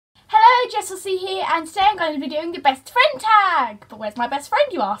Jessie here, and today I'm going to be doing the best friend tag. But where's my best friend,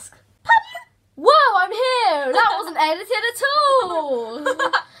 you ask? Whoa, I'm here! That wasn't edited at all!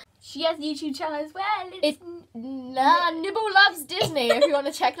 She has a YouTube channel as well. It's Nibble LovesDisney, if you want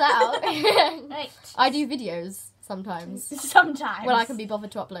to check that out. Right. I do videos sometimes. Sometimes. When I can be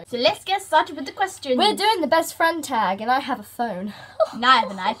bothered to upload. So let's get started with the questions. We're doing the best friend tag, and I have a phone. And I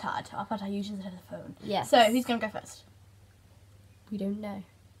have an iPad. I usually have a phone. Yes. So who's going to go first? We don't know.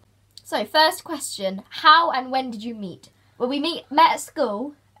 So, first question. How and when did you meet? Well, we met at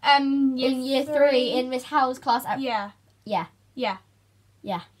school. In year three in Miss Howell's class. Yeah. Yeah. Yeah.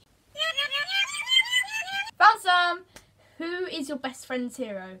 Yeah. Found some. Who is your best friend's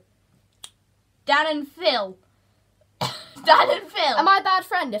hero? Dan and Phil. Dan and Phil. Am I a bad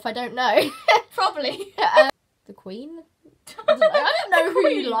friend if I don't know? Probably. The Queen? I don't know who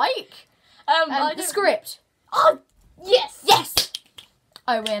you like. The script. Oh, yes. Yes.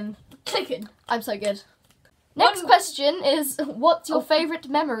 I win. Clicking. I'm so good. Next question is, what's your favourite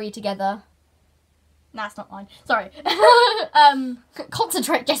memory together? Nah, it's not mine. Sorry.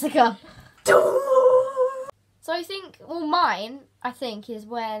 Concentrate, Jessica. So I think, mine, is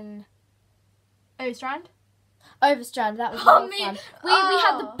when... Overstrand? Overstrand, that was really fun. We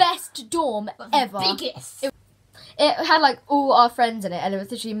had the best dorm ever. Biggest. It had like all our friends in it, and it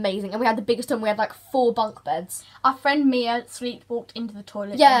was literally amazing. And we had the biggest dorm. We had like 4 bunk beds. Our friend Mia sleepwalked into the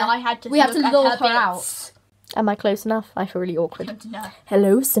toilet. Yeah, and I had to. We had to lure her out. out. Am I close enough? I feel really awkward. No.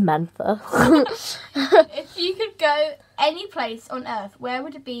 Hello, Samantha. If you could go any place on Earth, where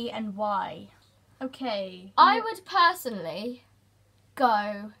would it be and why? Okay. I would personally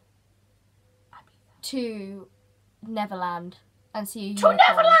go to Neverland and see a unicorn. To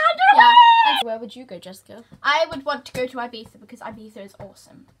Neverland! Yeah. And where would you go, Jessica? I would want to go to Ibiza because Ibiza is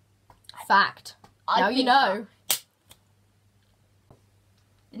awesome. Fact. Now you know.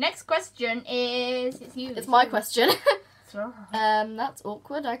 The next question is... It's my question. That's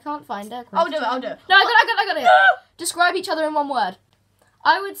awkward. I can't find it. I'll do it. No, I got it. Describe each other in one word.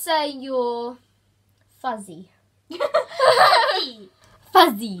 I would say you're fuzzy.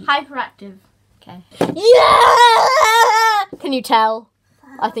 Fuzzy. Hyperactive. Okay. Yeah! Can you tell?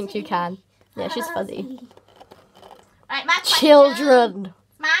 Fuzzy. I think you can. Yeah, she's fuzzy. Right, my question. Children.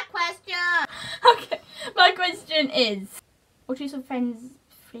 My question. Okay, my question is, what is your friend's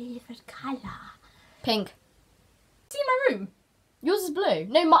favourite colour? Pink. See my room? Yours is blue.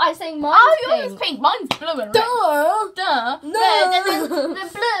 No, I'm saying mine's pink. Oh, yours is pink. Mine's blue and red. Duh. No. Red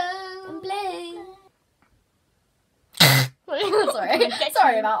and then blue.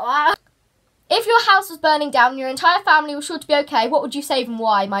 Sorry about that. If your house was burning down and your entire family was sure to be okay, what would you save and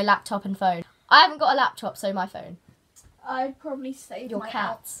why? My laptop and phone. I haven't got a laptop, so my phone. I'd probably save your my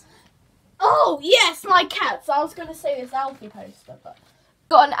cats. Oh, yes, my cats. I was going to say this Alfie poster, but...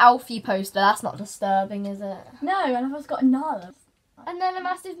 Got an Alfie poster. That's not disturbing, is it? No, and I've also got another. And then a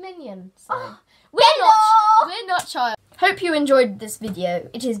massive minion. So. We're not child. Hope you enjoyed this video.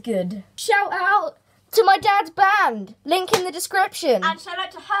 It is good. Shout out to my dad's band. Link in the description. And shout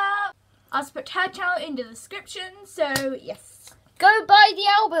out to her. I'll put her channel in the description, so yes. Go buy the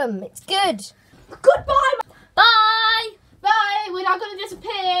album. It's good. Goodbye.